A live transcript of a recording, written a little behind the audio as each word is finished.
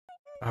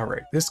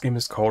Alright, this game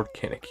is called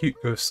Can a Cute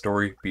Ghost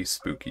Story Be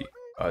Spooky?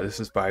 This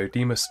is by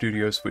Dima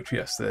Studios, which,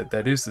 yes,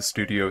 that is the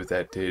studio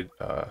that did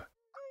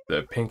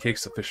the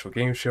Pancakes official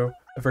game show.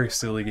 A very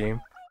silly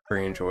game,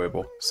 very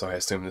enjoyable, so I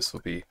assume this will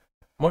be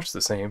much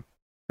the same,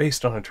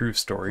 based on a true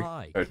story,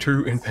 Hi, a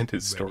true kids.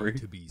 invented story. Ready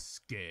to be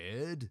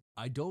scared?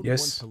 I don't want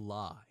Yes. to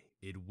lie.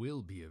 It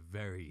will be a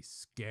very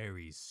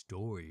scary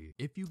story.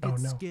 If you Oh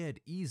get no. scared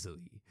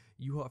easily,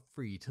 you are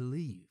free to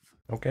leave.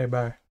 Okay,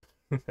 bye.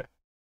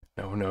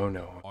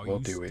 No, Are we'll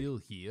you do it. still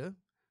here?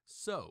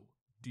 So,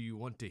 do you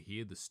want to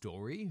hear the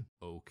story?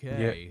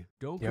 Okay.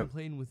 Don't Yep.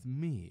 complain with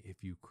me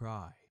if you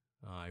cry.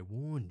 I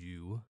warned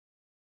you.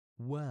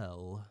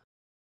 Well,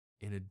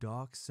 in a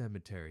dark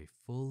cemetery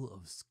full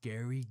of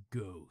scary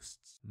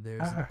ghosts,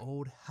 there's an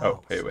old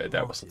house Oh, wait,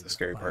 that wasn't the haunted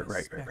scary by part. a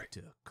Right.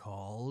 specter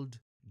called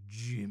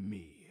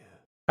Jimmy.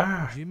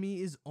 Ah!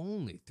 Jimmy is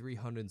only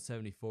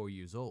 374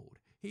 years old.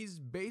 He's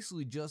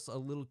basically just a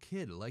little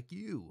kid like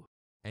you.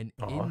 And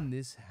in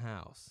this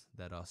house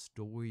that our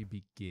story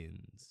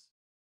begins.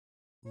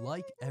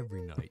 Like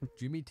every night,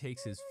 Jimmy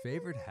takes his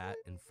favorite hat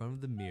in front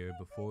of the mirror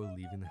before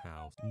leaving the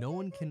house. No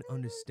one can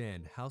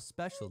understand how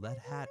special that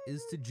hat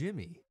is to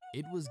Jimmy.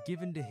 It was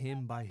given to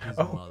him by his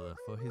mother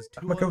for his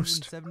I'm a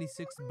ghost.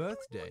 276th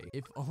birthday.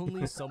 If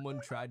only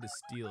someone tried to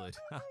steal it.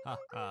 Ha ha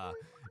ha.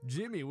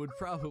 Jimmy would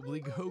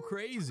probably go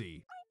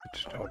crazy.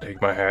 Just don't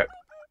take my hat.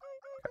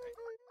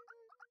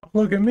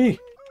 Look at me!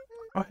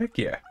 Oh, heck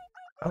yeah.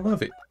 I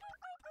love it.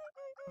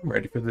 I'm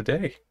ready for the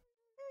day.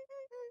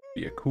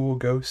 Be a cool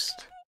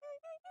ghost.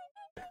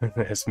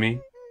 That's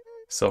me.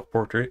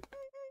 Self-portrait.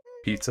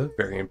 Pizza,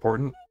 very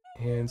important.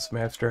 And some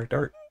abstract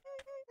art.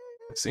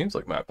 It seems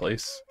like my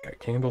place. Got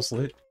candles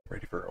lit.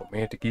 Ready for a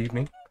romantic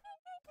evening.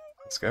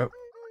 Let's go.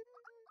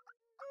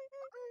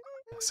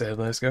 I said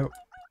let's go.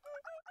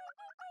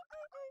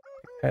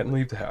 Hat and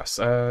leave the house.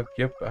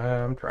 Yep,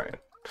 I'm trying.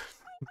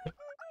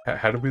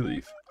 How do we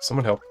leave?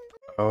 Someone help.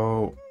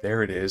 Oh,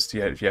 there it is.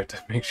 You have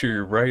to make sure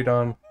you're right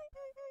on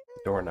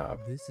the doorknob.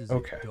 This is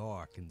a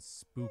dark and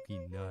spooky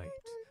night,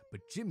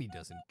 but Jimmy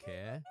doesn't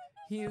care.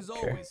 He is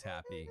always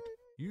happy.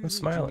 Usually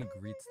smiling.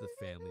 Jimmy greets the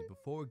family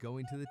before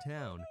going to the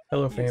town.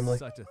 Hello, He family. is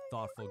such a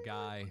thoughtful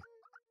guy.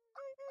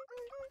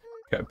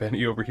 Got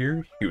Benny over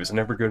here. He was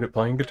never good at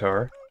playing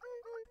guitar.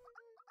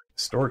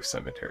 Historic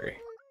cemetery.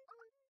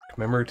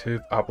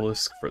 Commemorative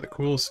obelisk for the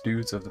coolest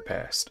dudes of the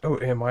past. Oh,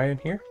 am I in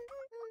here?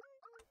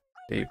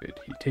 David.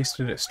 He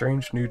tasted a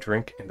strange new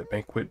drink in the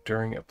banquet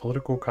during a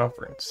political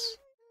conference.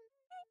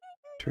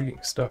 Intriguing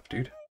stuff,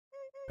 dude.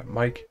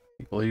 Mike.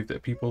 He believed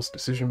that people's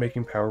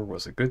decision-making power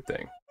was a good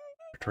thing,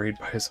 portrayed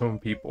by his own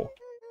people.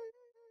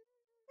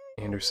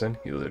 Anderson.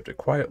 He lived a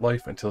quiet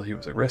life until he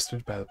was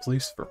arrested by the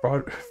police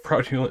for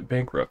fraudulent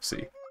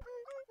bankruptcy.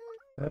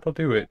 That'll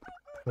do it.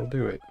 That'll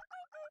do it.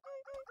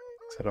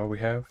 Is that all we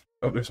have?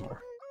 Oh, there's more.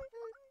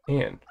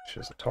 Anne. She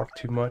doesn't talk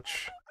too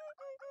much.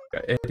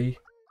 Got Eddie.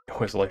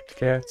 Always liked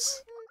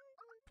cats.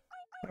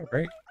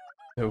 Alright.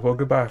 Well,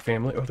 goodbye,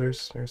 family. Oh,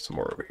 there's some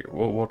more over here.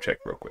 We'll check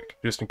real quick,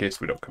 just in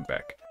case we don't come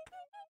back.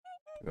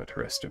 We want to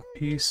rest in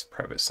peace.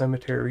 Private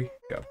cemetery.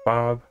 Got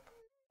Bob.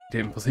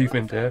 Didn't believe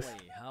in death.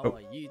 How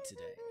are you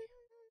today?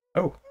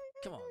 Oh,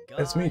 come on, guys.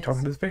 that's me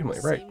talking to the family,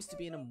 right? Seems to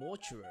be in a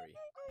mortuary.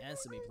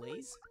 Answer me,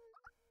 please.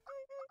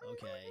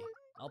 Okay,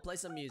 I'll play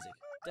some music.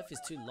 Death is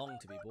too long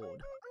to be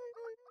bored.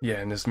 Yeah,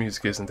 and this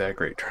music isn't that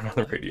great. Turn on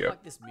the radio.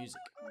 Like this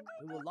music.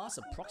 It will last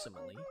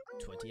approximately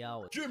 20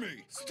 hours.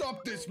 Jimmy,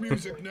 stop this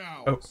music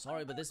now! Oh.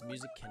 Sorry, but this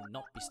music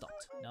cannot be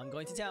stopped. Now I'm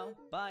going to town.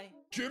 Bye.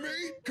 Jimmy,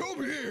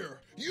 come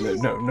here!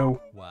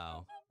 No.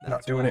 Wow.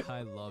 Not doing it.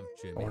 I love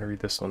Jimmy. I want to read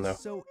this one, though.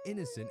 So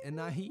innocent and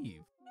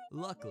naive.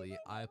 Luckily,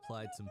 I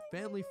applied some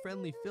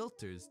family-friendly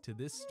filters to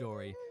this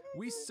story.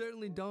 We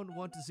certainly don't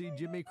want to see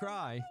Jimmy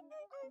cry.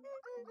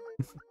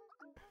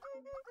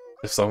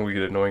 This song will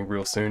get annoying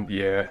real soon,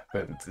 yeah,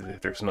 but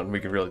there's nothing we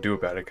can really do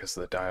about it because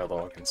of the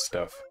dialogue and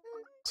stuff.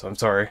 So I'm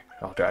sorry,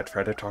 I'll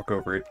try to talk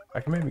over it.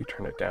 I can maybe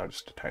turn it down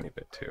just a tiny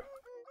bit too.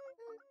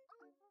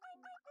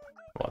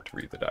 I'll have to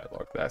read the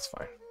dialogue, but that's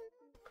fine.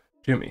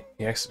 Jimmy,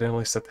 he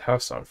accidentally set the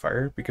house on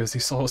fire because he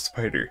saw a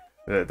spider.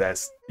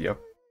 Yep,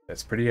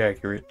 that's pretty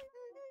accurate.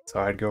 So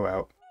I'd go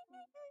out.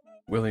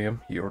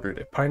 William, he ordered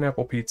a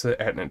pineapple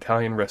pizza at an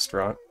Italian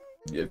restaurant.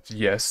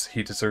 Yes,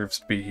 he deserves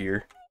to be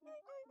here.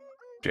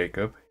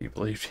 Jacob, he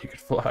believed he could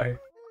fly.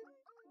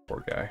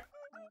 Poor guy.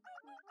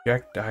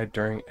 Jack died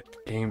during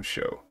a game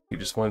show. He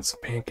just wanted some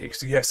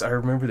pancakes. Yes, I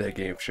remember that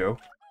game show.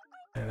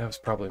 And that was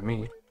probably me.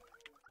 Alright,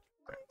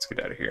 let's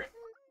get out of here.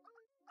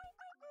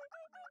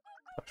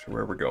 Not sure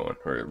where we're going.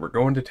 We're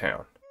going to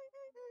town.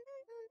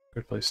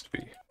 Good place to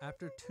be.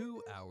 After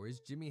 2 hours,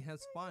 Jimmy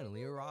has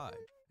finally arrived.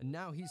 And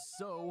now he's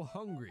so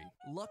hungry.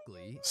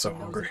 Luckily, he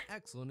knows an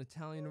excellent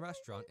Italian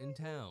restaurant in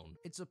town.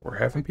 It's a We're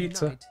having perfect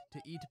pizza. night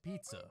to eat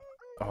pizza.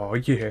 Oh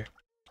yeah.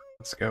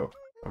 Let's go.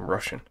 I'm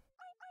rushing.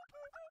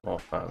 Well,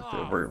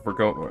 we're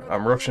going.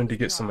 I'm rushing to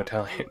get some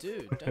Italian.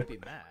 Dude, don't be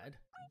mad.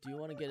 Do you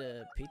want to get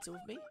a pizza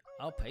with me?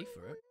 I'll pay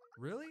for it.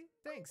 Really?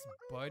 Thanks,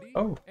 buddy.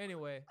 Oh.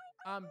 Anyway,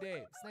 I'm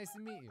Dave. It's nice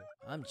to meet you.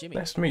 I'm Jimmy.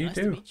 Nice to meet you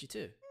too. Nice to meet you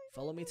too.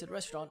 Follow me to the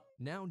restaurant.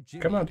 Now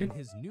Jimmy Come on, dude. and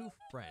his new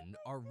friend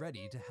are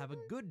ready to have a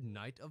good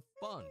night of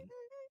fun.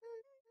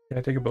 Can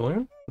I take a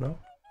balloon? No.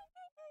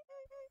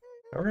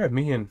 Alright,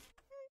 me and...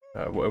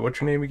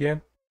 what's your name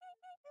again?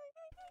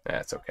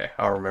 That's okay.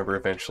 I'll remember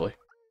eventually.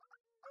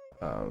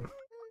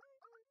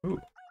 Ooh.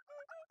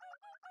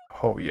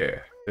 Oh, yeah.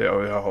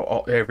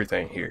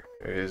 Everything here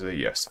is a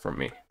yes from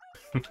me.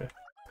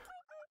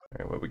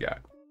 Alright, what we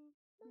got?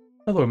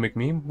 Hello,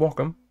 McMeme.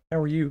 Welcome. How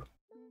are you?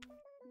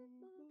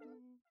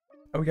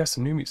 Oh, we got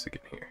some new music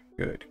in here.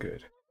 Good,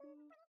 good.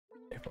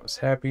 Everyone's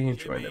happy,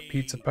 enjoying their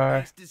pizza pie.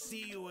 Nice to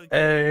see you again.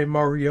 Hey,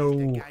 Mario.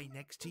 Is the guy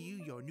next to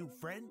you your new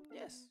friend?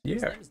 Yes. Yeah.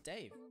 His name is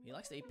Dave. He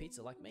likes to eat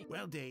pizza like me.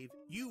 Well, Dave,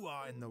 you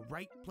are in the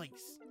right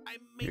place. I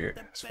make Yeah, the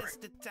that's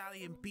best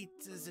Italian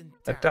pizzas in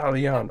town.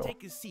 Italiano.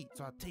 Take a seat,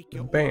 so I'll take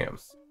your Bam.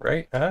 orders.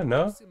 Right?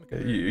 No?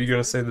 You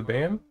gonna say the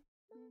bam?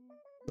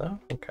 No?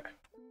 Okay.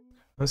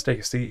 Let's take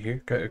a seat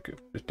here.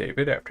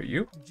 David, after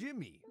you.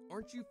 Jimmy,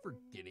 aren't you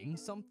forgetting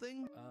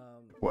something?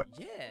 What?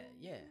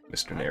 Yeah. Mr. I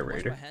have to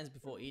Narrator. wash my hands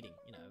before eating.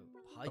 You know,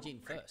 hygiene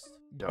first.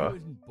 Duh.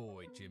 Good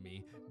boy,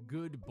 Jimmy.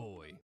 Good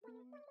boy.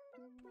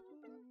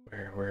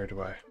 Where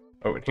do I...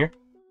 Oh, in here?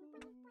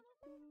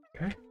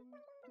 Okay.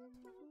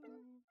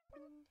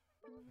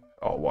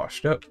 All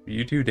washed up.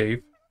 You too,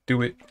 Dave.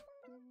 Do it.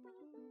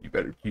 You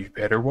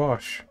better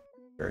wash.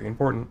 Very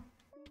important.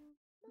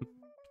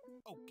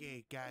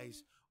 Okay,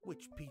 guys,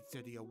 which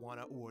pizza do you want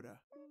to order?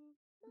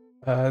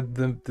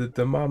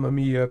 The Mamma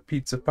Mia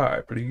pizza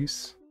pie,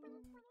 please.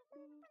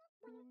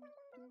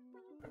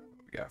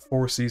 We got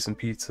 4-season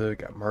pizza,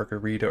 got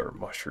margarita or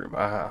mushroom.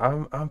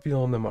 I'm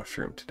feeling the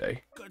mushroom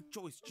today. Good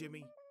choice,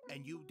 Jimmy.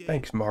 And you, Dave?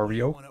 Thanks, what do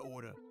Mario. you want to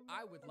order?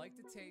 I would like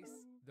to taste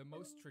the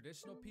most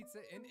traditional pizza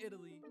in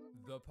Italy,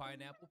 the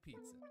pineapple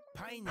pizza.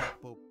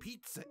 Pineapple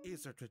pizza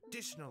is a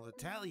traditional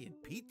Italian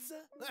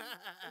pizza?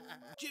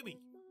 Jimmy,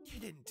 you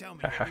didn't tell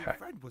me your new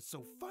friend was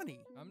so funny.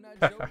 I'm not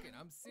joking,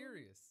 I'm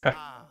serious.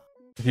 Ah,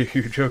 You're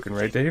joking,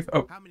 right, Dave?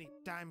 Oh, how many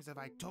times have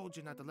I told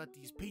you not to let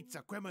these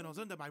pizza criminals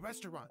into my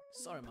restaurant?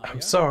 Sorry, Mario.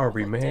 I'm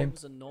sorry, I thought man. Dave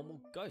was a normal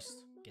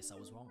ghost. Guess I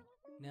was wrong.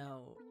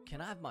 Now,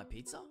 can I have my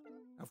pizza?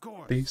 Of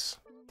course. these.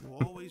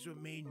 You always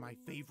remain my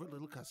favorite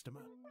little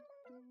customer.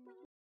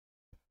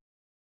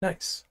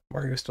 Nice.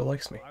 Mario still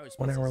likes me. Mario's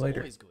 1 pizza's hour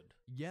later. always good.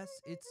 Yes,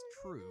 it's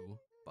true,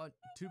 but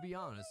to be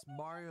honest,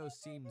 Mario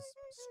seems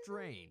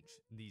strange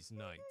these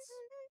nights.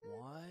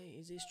 Why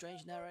is he a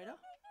strange narrator?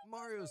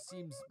 Mario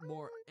seems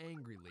more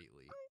angry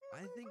lately.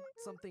 I think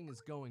something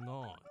is going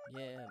on.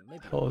 Yeah,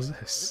 maybe. Hell is you're right,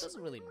 but this? It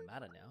doesn't really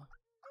matter now.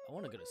 I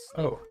want to go to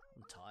sleep. Oh,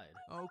 I'm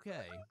tired.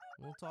 Okay,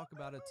 we'll talk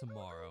about it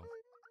tomorrow.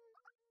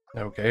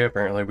 okay.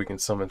 Apparently we can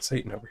summon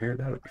Satan over here.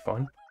 That'll be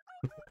fun.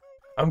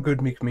 I'm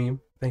good, Meek Meme.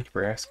 Thank you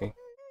for asking.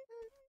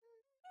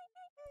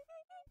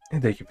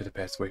 And thank you for the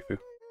past waifu.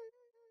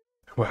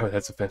 Wow,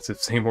 that's offensive.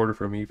 Same order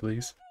for me,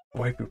 please.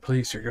 Waifu,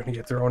 please. You're gonna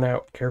get thrown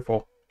out.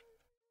 Careful.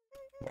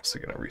 I'm also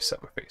gonna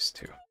reset my face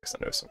too, because I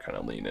notice I'm kind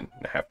of leaning,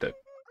 and I have to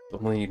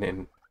lean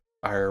in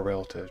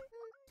IRL to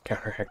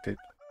counteract it.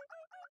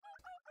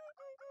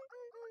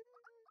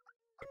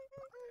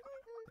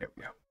 There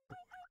we go.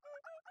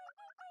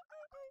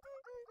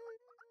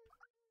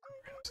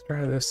 Let's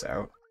try this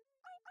out.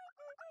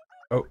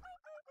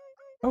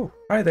 Oh,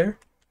 hi there.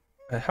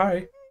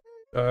 Hi,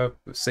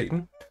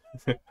 Satan.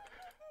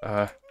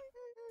 Can't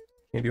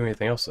do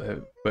anything else,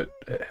 but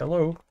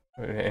hello,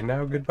 and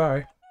now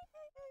goodbye.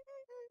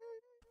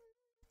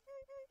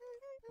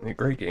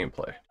 Great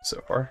gameplay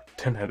so far.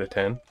 10 out of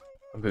 10.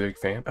 I'm a big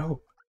fan. Oh,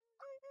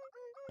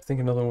 I think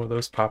another one of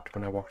those popped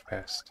when I walked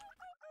past.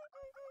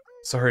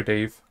 Sorry,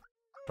 Dave.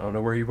 I don't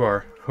know where you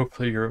are.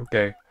 Hopefully you're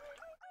okay.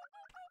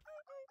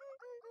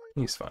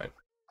 He's fine.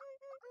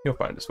 He'll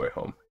find his way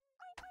home.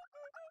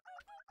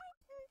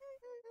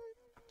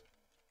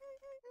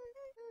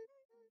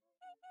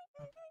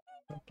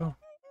 Oh.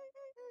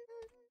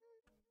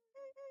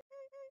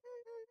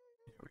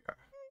 Here we are.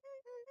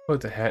 Put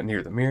the hat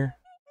near the mirror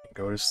and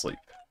go to sleep.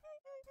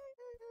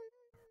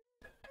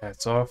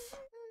 Hats off.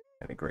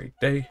 Had a great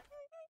day.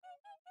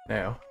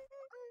 Now,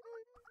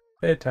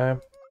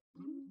 bedtime.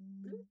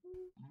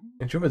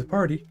 Enjoy the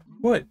party.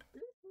 What?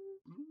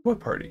 What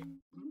party?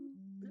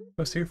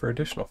 I was here for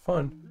additional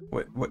fun.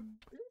 What?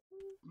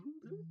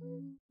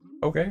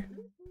 Okay.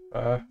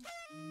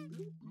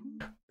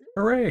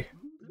 Hooray!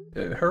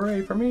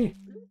 Hooray for me!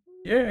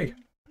 Yay!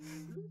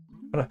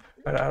 I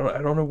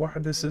don't know why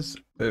this is.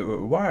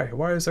 Why?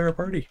 Why is there a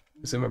party?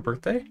 Is it my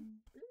birthday?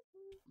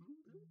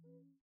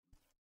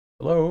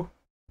 Hello?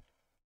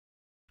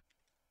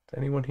 Is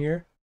anyone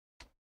here?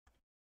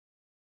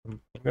 I'm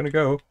gonna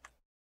go.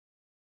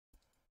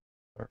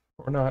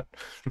 Or not.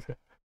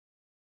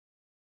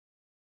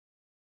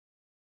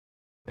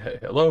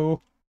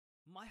 Hello?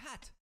 My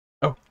hat!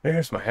 Oh,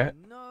 there's my hat.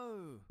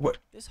 No! What?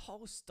 This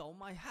hole stole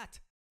my hat.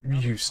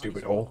 You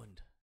stupid hole.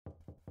 Ruined.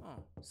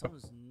 Oh,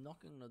 someone's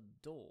knocking on the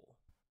door.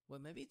 Well,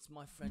 maybe it's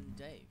my friend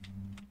Dave.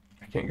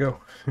 I can't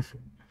go.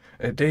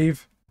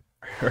 Dave,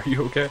 are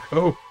you okay?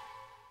 Oh!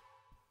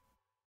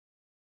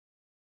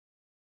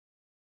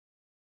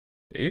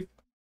 Dave?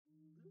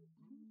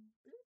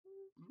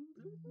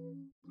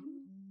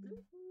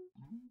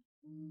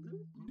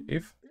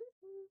 Dave?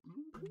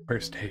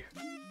 Where's Dave?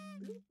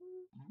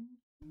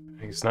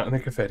 He's not in the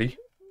confetti.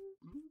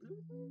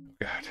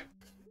 God.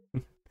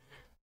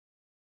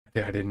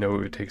 Yeah, I didn't know it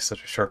would take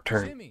such a sharp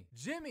turn.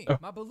 Jimmy, Oh.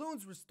 my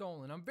balloons were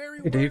stolen. I'm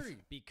very Hey, Dave.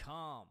 worried. Be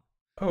calm.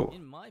 Oh,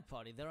 In my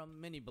party, there are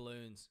many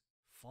balloons.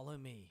 Follow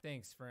me.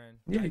 Thanks, friend.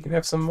 Yeah, I you can do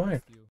have some of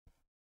trust mine. you.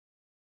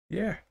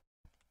 yeah.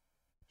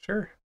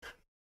 Sure.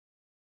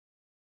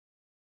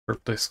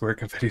 Birthday square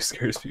confetti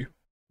scares you.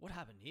 What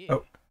happened here?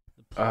 Oh,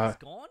 The party's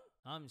gone?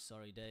 I'm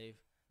sorry, Dave.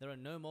 There are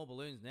no more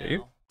balloons now.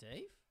 Dave?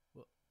 Dave?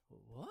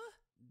 What?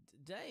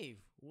 Dave,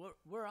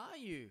 where are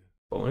you?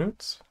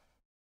 Balloons?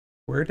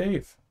 Where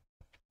Dave?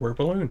 Where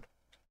balloon?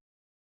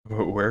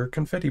 Where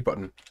confetti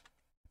button?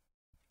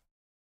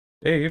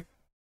 Dave?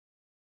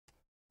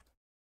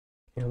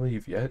 Can't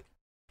leave yet.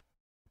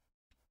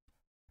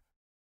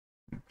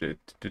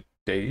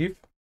 Dave?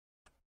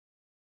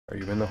 Are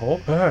you in the hole?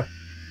 Ah!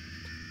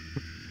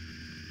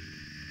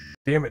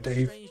 Damn it,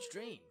 Dave. Strange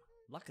dream.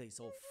 Luckily, it's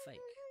all fake.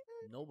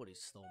 Nobody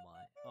stole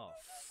my. Oh,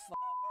 fuck.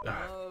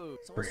 Ah, No.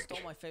 Someone frick. stole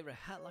my favorite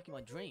hat like in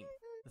my dream.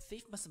 The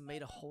thief must have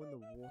made a hole in the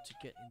wall to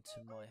get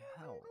into my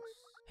house.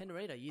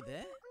 Henrietta, are you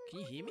there? Can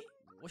you hear me?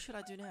 What should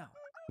I do now?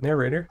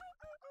 Narrator?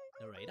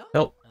 Narrator?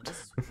 Help. Now, this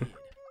is weird.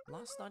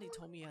 Last night he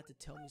told me he had to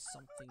tell me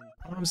something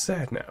important. I'm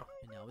sad now.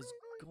 And now he's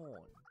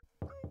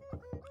gone.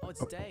 Oh,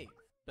 it's Dave.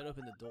 Better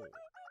open the door.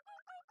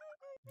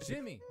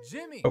 Jimmy,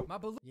 Oh. my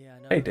balloon. Yeah, I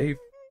know. Hey, Dave.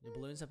 Your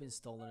balloons have been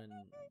stolen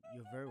and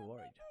you're very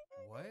worried.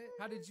 What?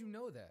 How did you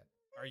know that?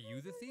 Are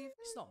you the thief?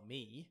 It's not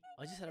me.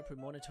 I just had a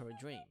premonitory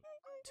dream.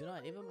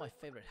 Tonight, even my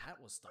favorite hat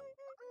was stolen.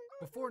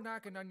 Before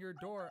knocking on your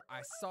door,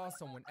 I saw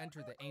someone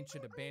enter the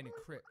ancient abandoned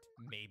crypt.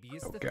 Maybe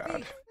it's Oh, the God.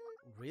 thief.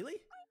 Really?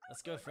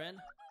 Let's go, friend.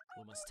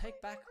 We must take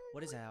back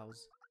what is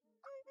ours.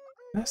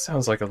 That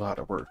sounds like a lot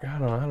of work. I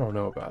don't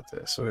know about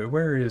this. So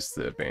where is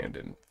the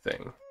abandoned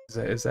thing?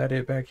 Is that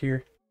it back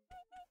here?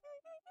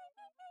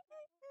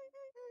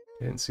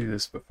 Didn't see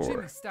this before.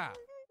 Jimmy, stop.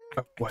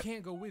 Oh, I what?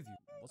 can't go with you.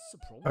 What's the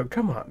problem? Oh,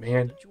 come on,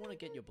 man. Don't you want to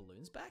get your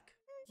balloons back?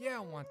 Yeah, I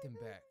want them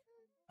back.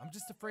 I'm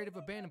just afraid of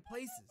abandoned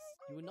places.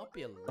 You will not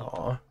be alone.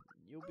 Aw.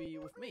 You'll be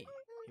with me.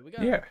 Here we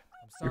go. Yeah,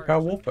 I'm sorry, your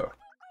pal Jimmy, Wolfo.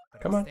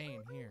 but Come I'm on.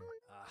 staying here.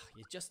 Ah,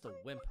 you're just a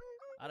wimp.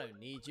 I don't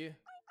need you.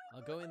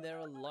 I'll go in there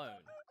alone.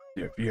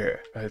 Yeah,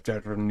 I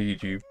don't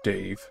need you,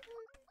 Dave.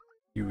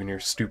 You and your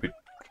stupid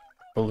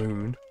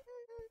balloon.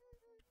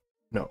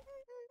 No.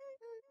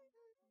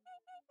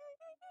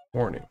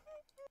 Warning.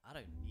 I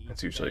don't need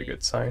That's you, usually a Dave.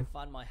 good sign.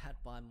 I'll find my hat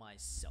by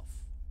myself.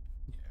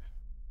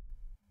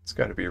 It's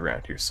gotta be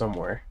around here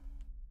somewhere.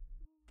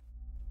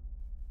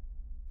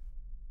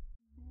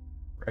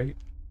 Right?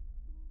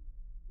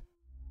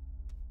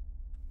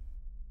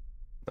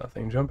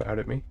 Nothing jump out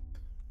at me.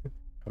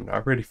 I'm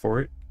not ready for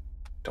it.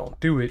 Don't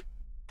do it.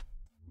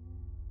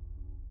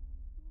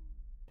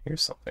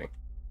 Here's something.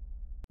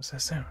 What's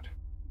that sound?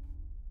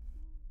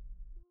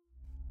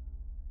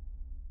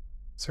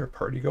 Is there a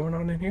party going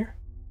on in here?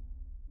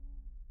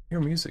 Hear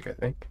music, I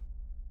think.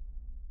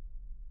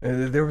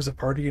 There was a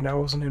party and I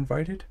wasn't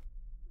invited?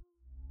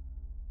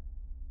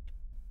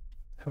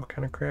 What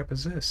kind of crap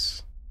is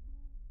this?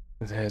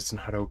 That's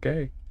not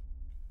okay.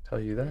 Tell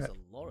you There's that.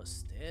 a lot of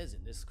stairs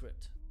in this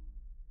script.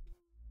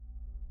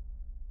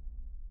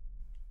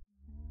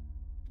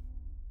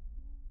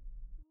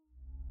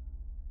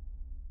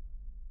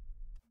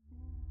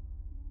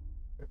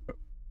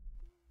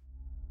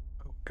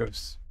 Oh,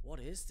 ghosts. What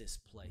is this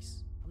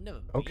place? I've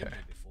never Okay. been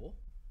here before.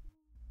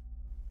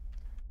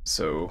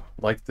 So,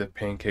 like the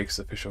Pancakes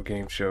official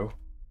game show,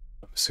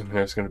 I'm assuming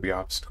there's going to be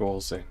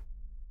obstacles and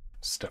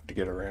stuff to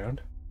get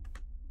around.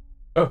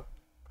 Oh!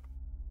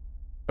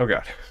 Oh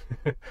god.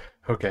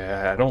 Okay,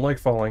 I don't like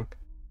falling.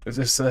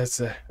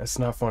 That's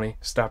not funny.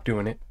 Stop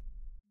doing it.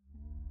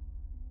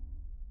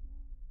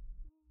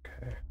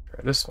 Okay,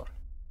 try this one.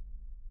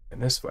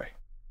 And this way.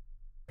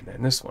 And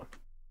then this one.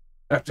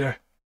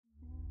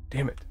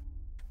 Damn it.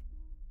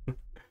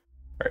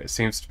 Alright, it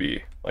seems to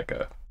be like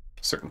a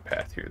certain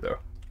path here, though.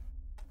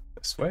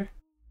 This way.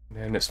 And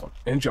then this one.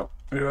 And jump.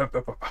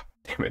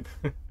 Damn it.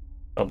 I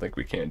don't think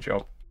we can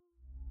jump.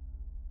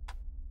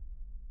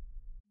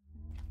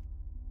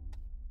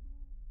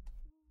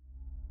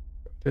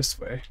 Go this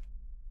way.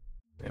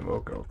 Then we'll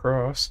go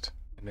across.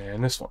 And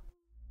then this one.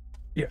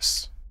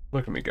 Yes.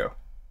 Look at me go.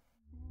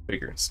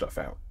 Figuring stuff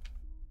out.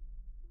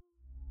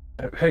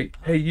 Hey,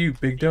 you,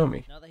 big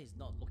dummy. Now that he's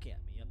not looking at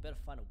me, I better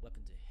find a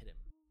weapon to hit him.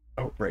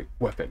 Oh, right,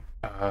 weapon.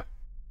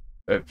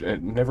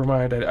 Never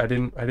mind. I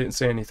didn't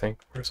say anything.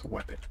 Where's a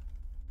weapon?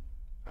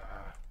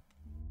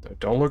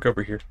 Don't look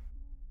over here.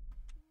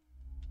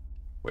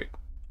 Wait.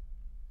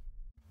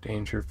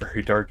 Danger,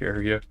 very dark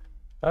area.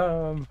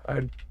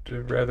 I'd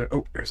rather.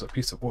 Oh, there's a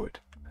piece of wood.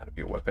 That'll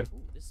be a weapon.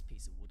 Ooh, this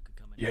piece of wood could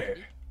come in Yeah,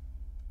 handy.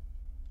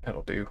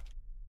 that'll do.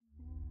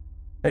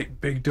 Hey,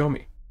 big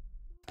dummy.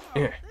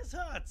 Yeah. This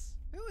hurts.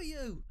 Who are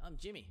you? I'm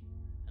Jimmy,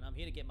 and I'm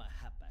here to get my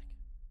hat back.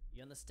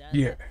 You understand?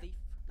 Yeah. That, thief?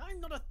 I'm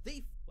not a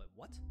thief. Wait,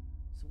 what?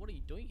 So what are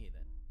you doing here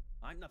then?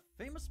 I'm the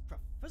famous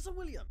Professor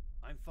William.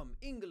 I'm from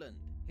England,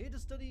 here to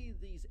study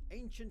these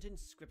ancient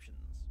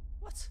inscriptions.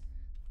 What?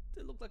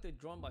 They look like they're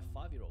drawn by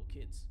 5-year-old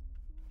kids.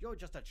 You're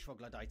just a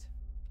troglodyte.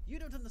 You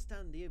don't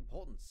understand the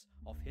importance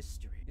of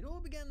history. It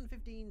all began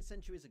 15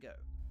 centuries ago.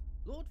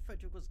 Lord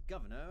Frederick was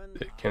governor and...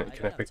 Can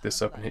I pick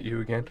this up and hit you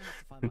again? I have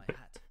to find my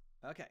hat.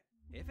 Okay,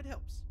 if it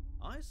helps.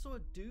 I saw a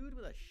dude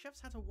with a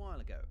chef's hat a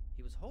while ago.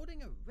 He was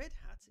holding a red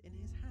hat in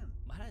his hand.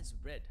 My hat is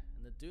red,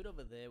 and the dude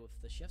over there with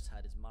the chef's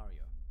hat is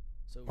Mario.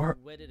 So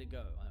where did it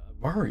go?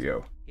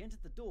 Mario? He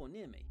entered the door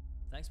near me.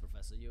 Thanks,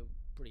 Professor. You're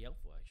pretty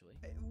helpful, actually.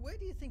 Where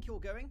do you think you're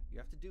going? You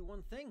have to do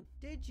one thing.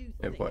 Did you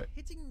And think what?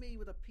 hitting me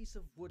with a piece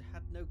of wood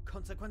had no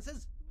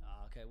consequences?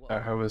 Okay,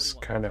 I was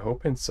kind of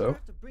hoping You so.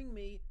 have to bring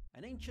me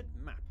an ancient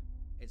map.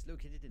 It's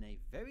located in a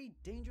very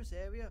dangerous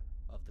area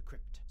of the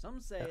crypt. Some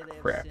say they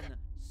have crap. seen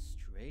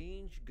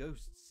strange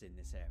ghosts in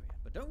this area.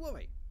 But don't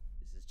worry,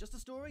 this is just a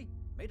story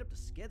made up to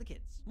scare the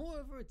kids.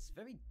 Moreover, it's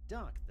very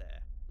dark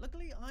there.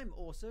 Luckily, I'm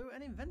also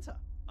an inventor.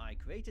 I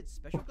created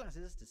special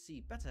glasses to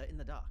see better in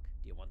the dark.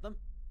 Do you want them?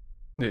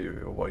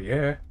 Well,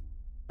 yeah.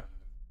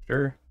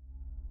 Sure.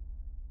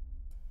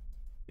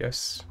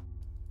 Yes.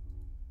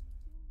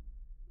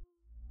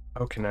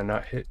 Oh, can I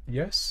not hit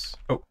yes?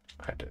 Oh,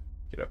 I had to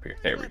get up here.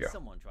 There we Glad go.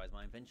 Someone tries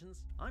my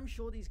inventions. I'm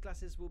sure these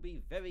glasses will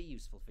be very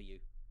useful for you.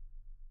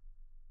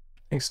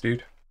 Thanks,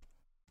 dude.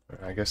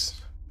 I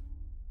guess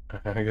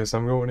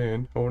I'm going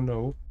in. Oh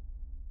no.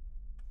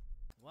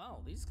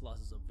 Wow, these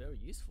glasses are very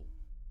useful.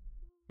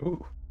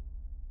 Ooh.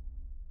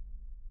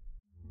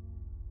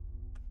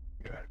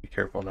 You gotta be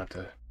careful not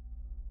to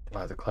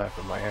allow the clap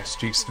of my ass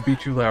cheeks to be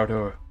too loud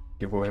or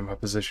give away my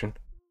position.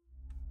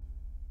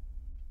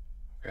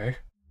 Okay.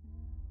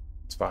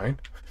 It's fine.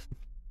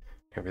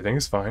 Everything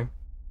is fine.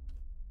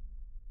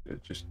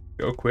 Just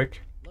go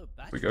quick. Low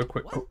battery. We go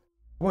quick. What? Oh,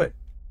 what?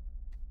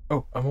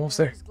 Oh, I'm almost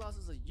there. These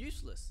glasses are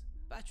useless.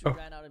 Battery Oh.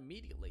 ran out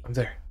immediately. I'm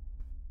there.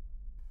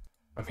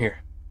 I'm here.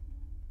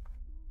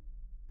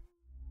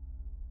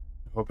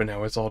 I'm hoping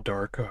now it's all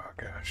dark. Oh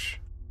gosh.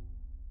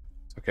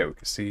 It's okay, we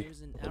can see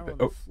There's an a little arrow bit. on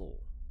the Oh, floor.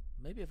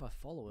 Maybe if I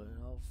follow it,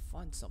 I'll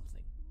find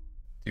something.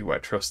 do I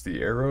trust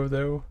the arrow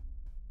though?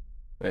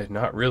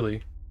 Not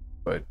really,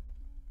 but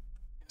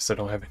I guess I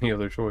don't have any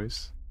other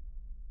choice.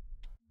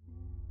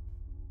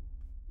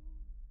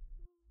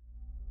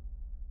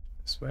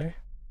 This way?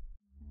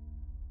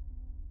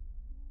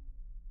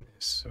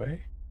 This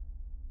way?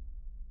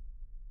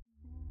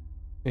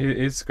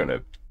 It's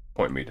gonna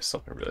point me to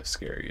something really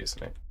scary,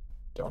 isn't it?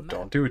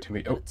 Don't do it to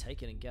me. I'm Oh, gonna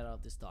take it and get out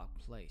of this dark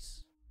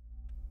place.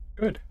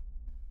 good.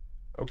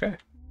 Okay.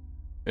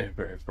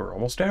 We're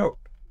almost out.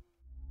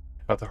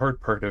 Now the hard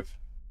part of...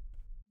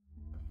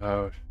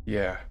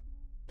 yeah.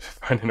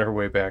 Finding our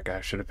way back,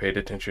 I should have paid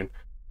attention.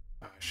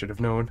 I should have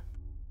known.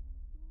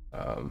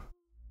 I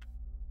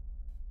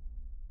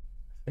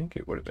think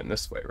it would have been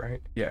this way,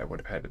 right? Yeah, it would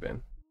have had to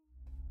been.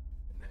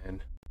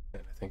 And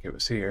then I think it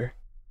was here.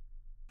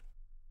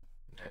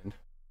 And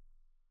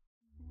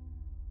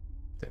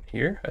then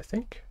here, I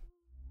think.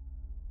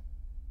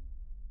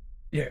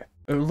 Yeah,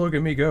 look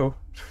at me go.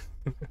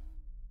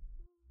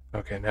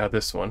 Okay, now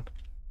this one.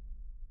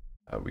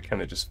 We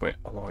kind of just went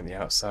along the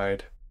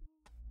outside.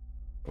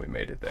 We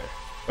made it there.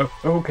 Oh,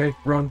 okay,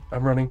 run.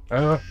 I'm running.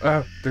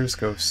 There's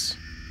ghosts.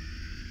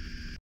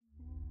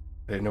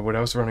 I didn't know what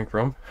I was running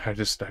from. I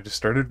just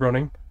started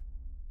running.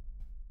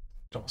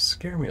 Don't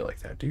scare me like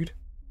that, dude.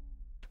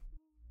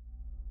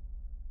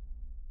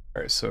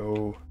 Alright,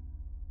 so...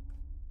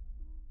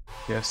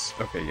 Yes,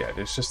 okay, yeah,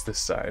 it's just this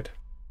side.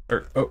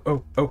 Or,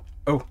 oh.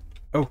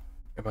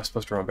 Am I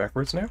supposed to run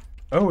backwards now?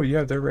 Oh,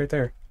 yeah, they're right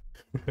there.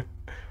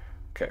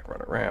 Okay,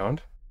 run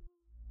around.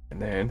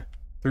 And then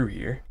through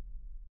here.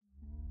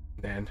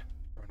 And then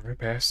run right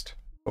past.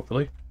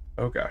 Hopefully.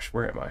 Oh gosh,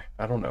 where am I?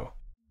 I don't know.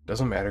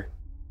 Doesn't matter.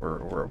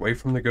 We're away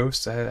from the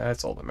ghosts.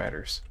 That's all that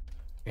matters.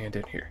 And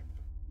in here.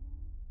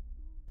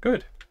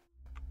 Good.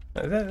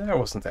 That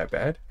wasn't that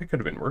bad. It could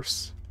have been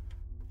worse.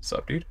 What's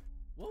up, dude?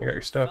 Whoa, I got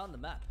your stuff. Found the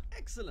map.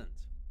 Excellent.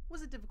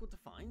 Was it difficult to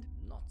find?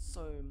 Not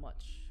so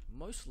much.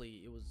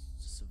 Mostly, it was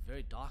just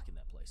very dark in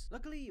that place.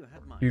 Luckily, you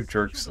had my A few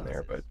special jerks in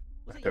there, but glasses.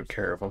 Was I it took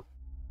care of them.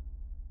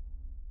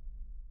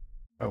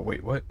 Oh,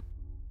 wait, what?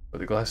 Were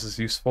the glasses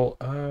useful?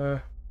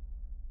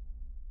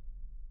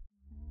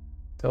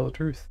 Tell the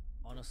truth.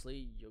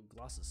 Honestly, your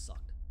glasses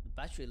sucked. The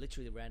battery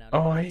literally ran out.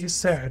 Oh, in he's 15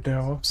 sad now.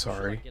 I'm seconds. Should I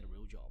sorry. get a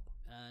real job?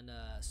 And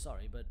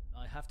sorry, but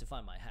I have to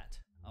find my hat.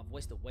 I've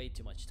wasted way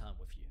too much time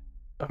with you.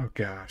 Oh,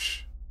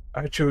 gosh.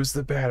 I chose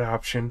the bad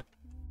option.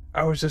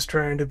 I was just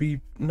trying to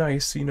be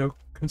nice, you know,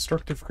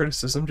 constructive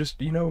criticism.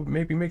 Just, you know,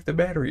 maybe make the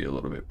battery a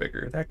little bit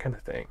bigger. That kind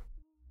of thing.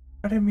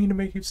 I didn't mean to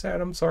make you sad.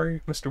 I'm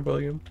sorry, Mr.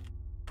 William.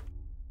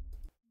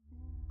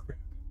 Crap.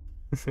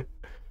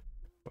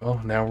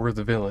 Well, now we're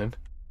the villain.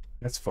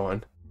 That's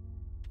fun.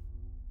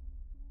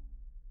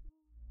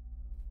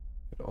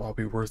 It'll all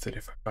be worth it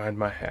if I find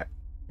my hat.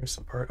 Here's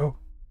some part. Oh,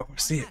 I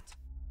see it.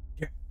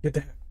 Yeah, get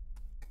that.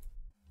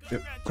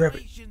 Grab it.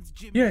 Congratulations,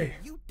 Jimmy. Yay.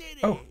 You did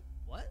it. Oh,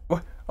 What?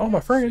 What? All my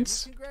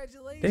friends.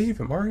 Congratulations. Dave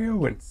and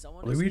Mario and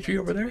Someone Luigi explain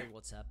over to me there.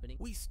 what's happening?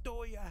 We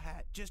stole your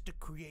hat just to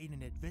create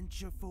an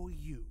adventure for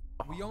you.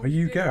 We Oh, only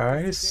you did it 'cause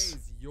guys.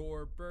 Today's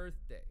your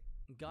birthday.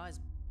 Guys,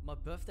 my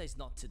birthday's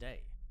not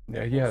today.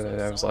 Yeah, Also,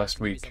 that was someone last has to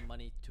give me week. some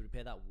money to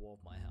repair that wall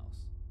of my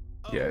house.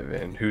 Yeah,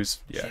 and who's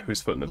Jimmy,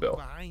 footing the look bill?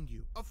 behind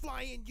you. A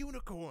flying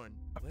unicorn.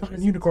 Where Fucking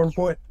is it? unicorn,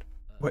 what?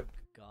 What?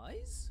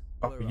 Guys?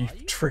 Oh, Where you are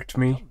you? tricked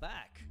me. Come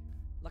back.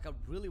 Like, I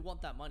really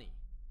want that money.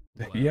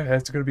 Yeah,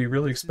 that's gonna be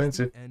really this is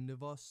expensive. the end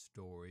of our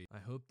story. I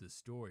hope the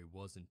story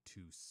wasn't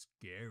too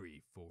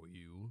scary for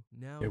you.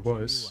 Now It Jimmy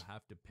was. will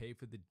have to pay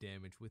for the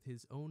damage with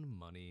his own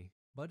money.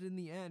 But in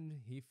the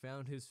end, he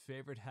found his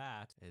favorite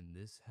hat, and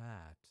this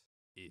hat,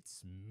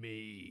 it's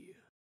me.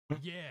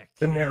 Yeah,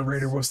 The kids,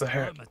 narrator was the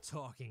hat. I'm a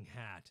talking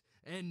hat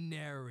and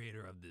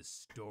narrator of this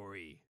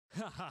story.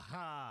 Ha ha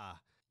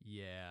ha.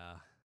 Yeah.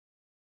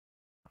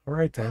 All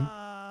right then.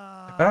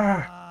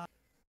 Ah!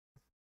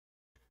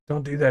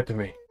 Don't do that to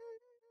me.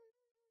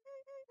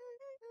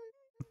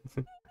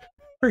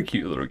 Very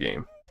cute little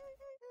game.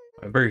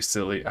 Very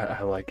silly.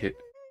 I like it.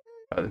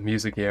 The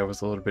music, yeah,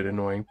 was a little bit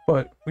annoying,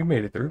 but we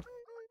made it through.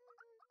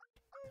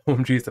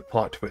 OMG's the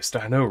plot twist,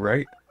 I know,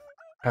 right?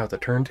 How the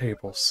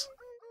turntables.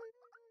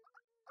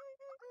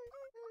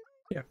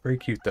 Yeah, very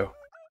cute though.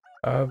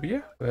 But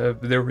yeah,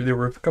 there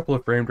were a couple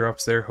of frame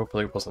drops there.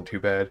 Hopefully it wasn't too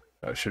bad.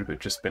 Should have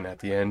just been at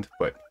the end,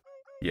 but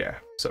yeah.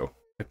 So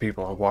if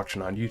people are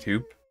watching on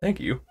YouTube, thank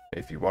you.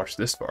 If you watched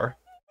this far,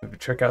 maybe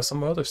check out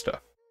some other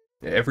stuff.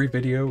 Every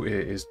video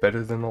is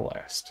better than the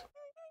last.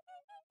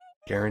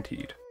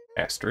 Guaranteed.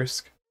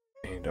 Asterisk.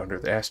 And under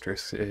the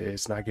asterisk,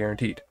 it's not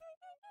guaranteed.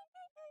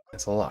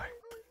 That's a lie.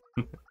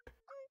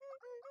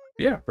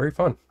 Yeah, very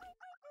fun.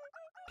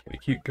 Can a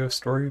cute ghost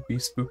story be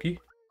spooky?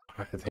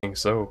 I think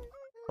so.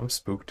 I'm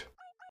spooked.